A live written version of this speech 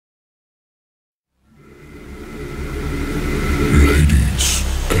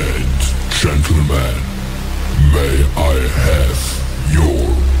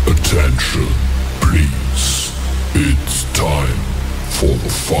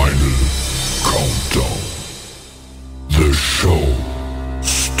Final countdown. The show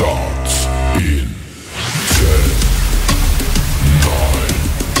starts in 10, 9,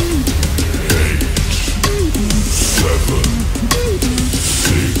 8, 7,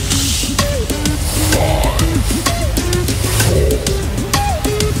 6, 5, 4,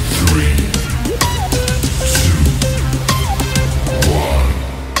 3, 2,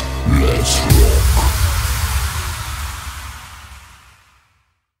 1. Let's rock.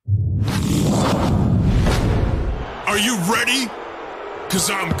 Are you ready? 'Cause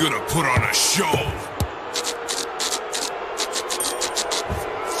I'm gonna put on a show.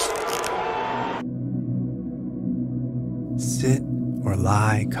 Sit or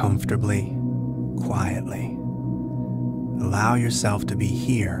lie comfortably, quietly. Allow yourself to be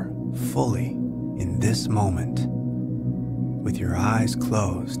here, fully, in this moment. With your eyes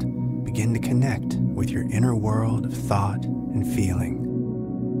closed, begin to connect with your inner world of thought and feeling.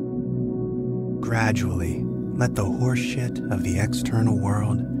 Gradually, let the horseshit of the external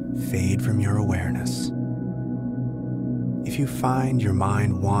world fade from your awareness. If you find your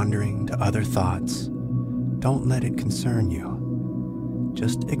mind wandering to other thoughts, don't let it concern you.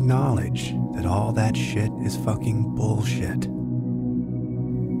 Just acknowledge that all that shit is fucking bullshit.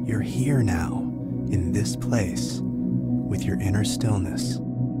 You're here now, in this place, with your inner stillness.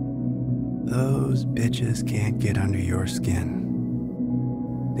 Those bitches can't get under your skin.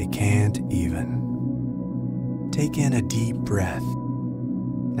 They can't even. Take in a deep breath.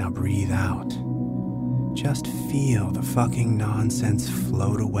 Now breathe out. Just feel the fucking nonsense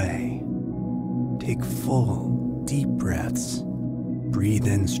float away. Take full, deep breaths. Breathe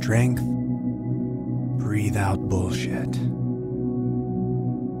in strength. Breathe out bullshit.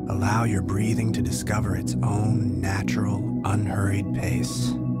 Allow your breathing to discover its own natural, unhurried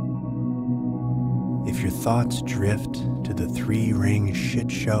pace. If your thoughts drift to the three-ring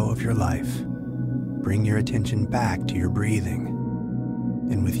shit show of your life, bring your attention back to your breathing,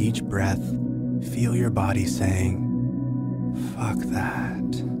 and with each breath, feel your body saying, "Fuck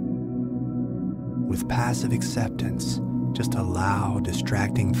that." With passive acceptance, just allow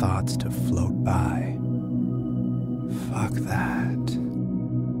distracting thoughts to float by. Fuck that.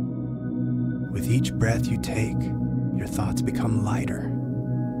 With each breath you take, your thoughts become lighter,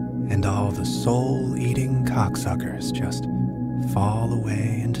 and all the soul-eating cocksuckers just fall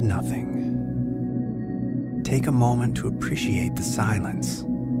away into nothing. Take a moment to appreciate the silence.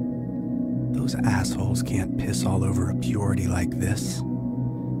 Those assholes can't piss all over a purity like this.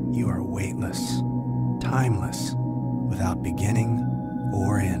 You are weightless, timeless, without beginning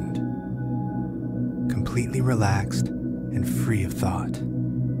or end. Completely relaxed and free of thought.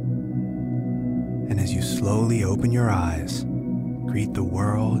 And as you slowly open your eyes, greet the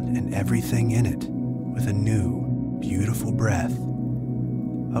world and everything in it with a new, beautiful breath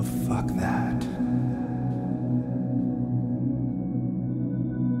of fuck that.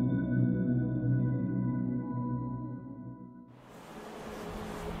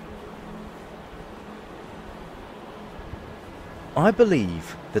 I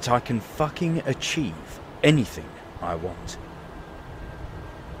believe that I can fucking achieve anything I want.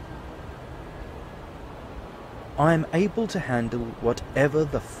 I am able to handle whatever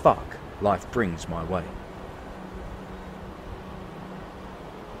the fuck life brings my way.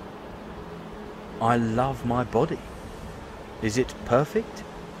 I love my body. Is it perfect?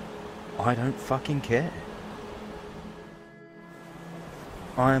 I don't fucking care.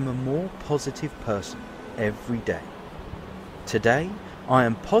 I am a more positive person every day. Today, I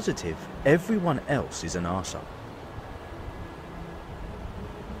am positive everyone else is an arsehole.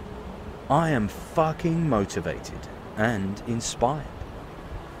 I am fucking motivated and inspired.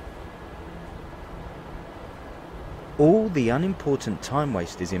 All the unimportant time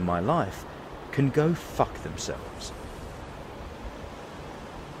wasters in my life can go fuck themselves.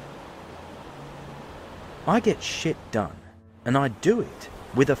 I get shit done, and I do it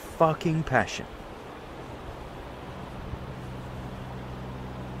with a fucking passion.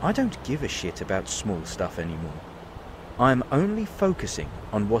 I don't give a shit about small stuff anymore. I am only focusing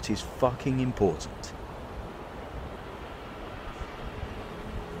on what is fucking important.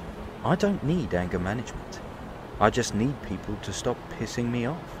 I don't need anger management. I just need people to stop pissing me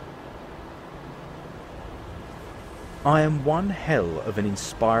off. I am one hell of an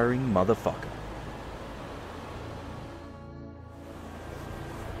inspiring motherfucker.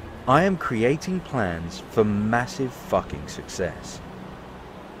 I am creating plans for massive fucking success.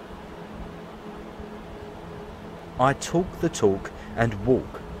 I talk the talk and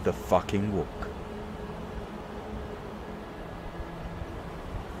walk the fucking walk.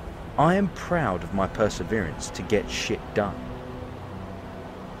 I am proud of my perseverance to get shit done.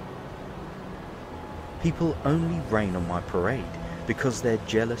 People only rain on my parade because they're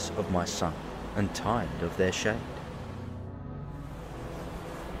jealous of my sun and tired of their shade.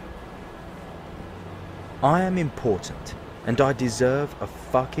 I am important and I deserve a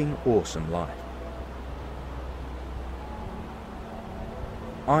fucking awesome life.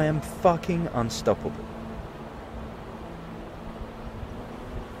 I am fucking unstoppable.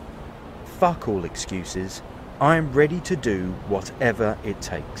 Fuck all excuses. I am ready to do whatever it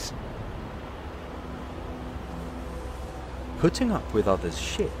takes. Putting up with others'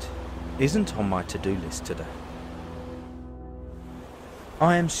 shit isn't on my to-do list today.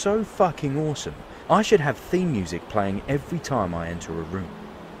 I am so fucking awesome. I should have theme music playing every time I enter a room.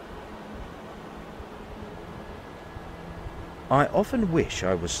 I often wish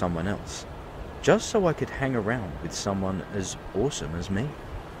I was someone else, just so I could hang around with someone as awesome as me.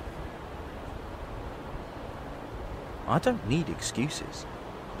 I don't need excuses,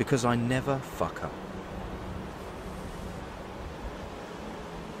 because I never fuck up.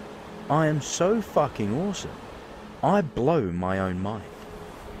 I am so fucking awesome, I blow my own mind.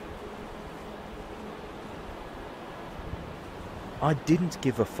 I didn't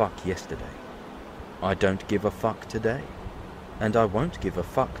give a fuck yesterday. I don't give a fuck today. And I won't give a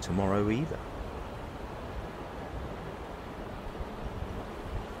fuck tomorrow either.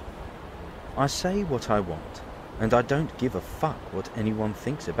 I say what I want, and I don't give a fuck what anyone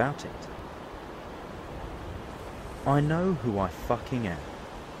thinks about it. I know who I fucking am,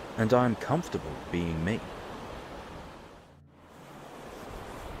 and I am comfortable being me.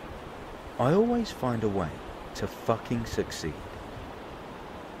 I always find a way to fucking succeed.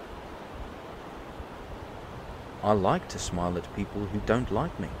 I like to smile at people who don't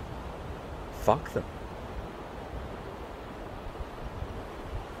like me. Fuck them.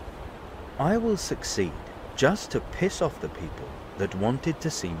 I will succeed just to piss off the people that wanted to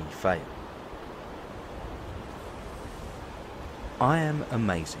see me fail. I am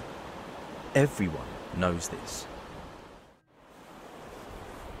amazing. Everyone knows this.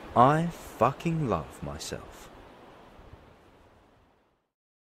 I fucking love myself.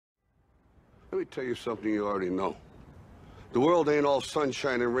 Let me tell you something you already know. The world ain't all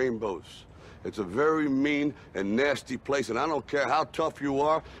sunshine and rainbows. It's a very mean and nasty place, and I don't care how tough you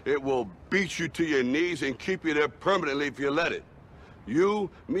are, it will beat you to your knees and keep you there permanently if you let it. You,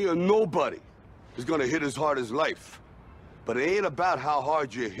 me, or nobody is gonna hit as hard as life. But it ain't about how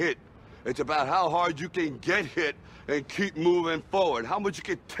hard you hit. It's about how hard you can get hit and keep moving forward. How much you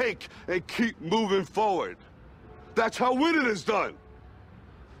can take and keep moving forward. That's how winning is done.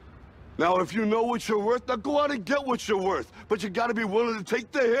 Now, if you know what you're worth, now go out and get what you're worth. But you gotta be willing to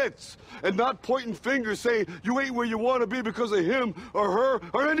take the hits and not pointing fingers saying you ain't where you want to be because of him or her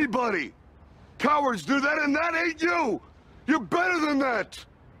or anybody. Cowards do that, and that ain't you. You're better than that.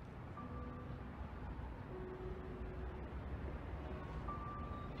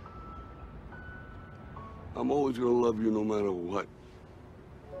 I'm always gonna love you no matter what.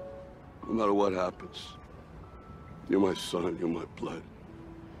 No matter what happens. You're my son, you're my blood.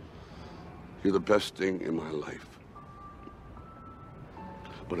 You're the best thing in my life.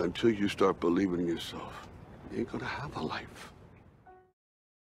 But until you start believing in yourself, you ain't gonna have a life.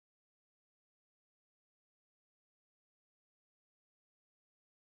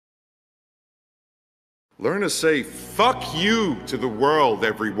 Learn to say fuck you to the world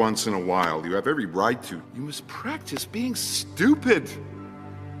every once in a while. You have every right to. You must practice being stupid,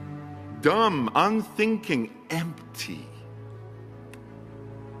 dumb, unthinking, empty.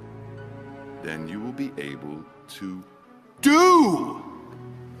 Then you will be able to do.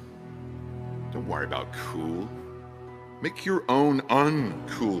 Don't worry about cool. Make your own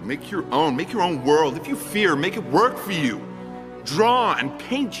uncool. Make your own world. If you fear, make it work for you. Draw and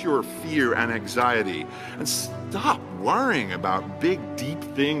paint your fear and anxiety. And stop worrying about big, deep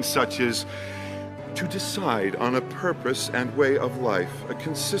things such as to decide on a purpose and way of life, a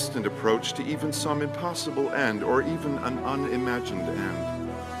consistent approach to even some impossible end or even an unimagined end.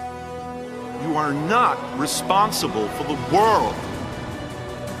 You are not responsible for the world.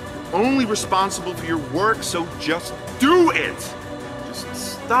 You're only responsible for your work, so just do it. Just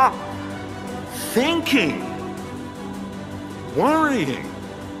stop thinking, worrying,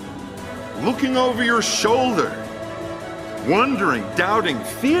 looking over your shoulder, wondering, doubting,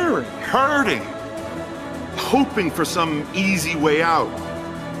 fearing, hurting, hoping for some easy way out,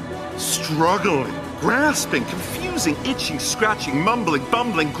 struggling, grasping, confusing, itching, scratching, mumbling,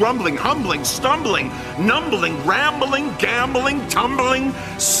 bumbling, grumbling, humbling, stumbling, numbling, rambling, gambling, tumbling,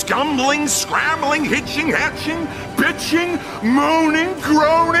 scumbling, scrambling, hitching, hatching, bitching, moaning,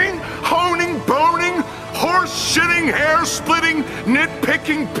 groaning, honing, boning, horse-shitting, hair-splitting,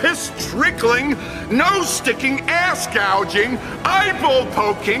 nitpicking, piss-trickling, nose-sticking, ass-gouging,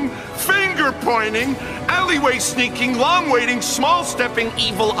 eyeball-poking, finger-pointing, alleyway-sneaking, long-waiting, small-stepping,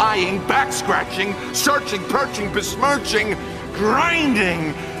 evil-eyeing, back-scratching, searching, perching, besmirching,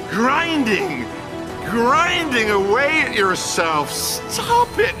 grinding away at yourself.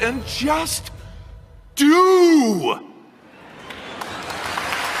 Stop it and just do!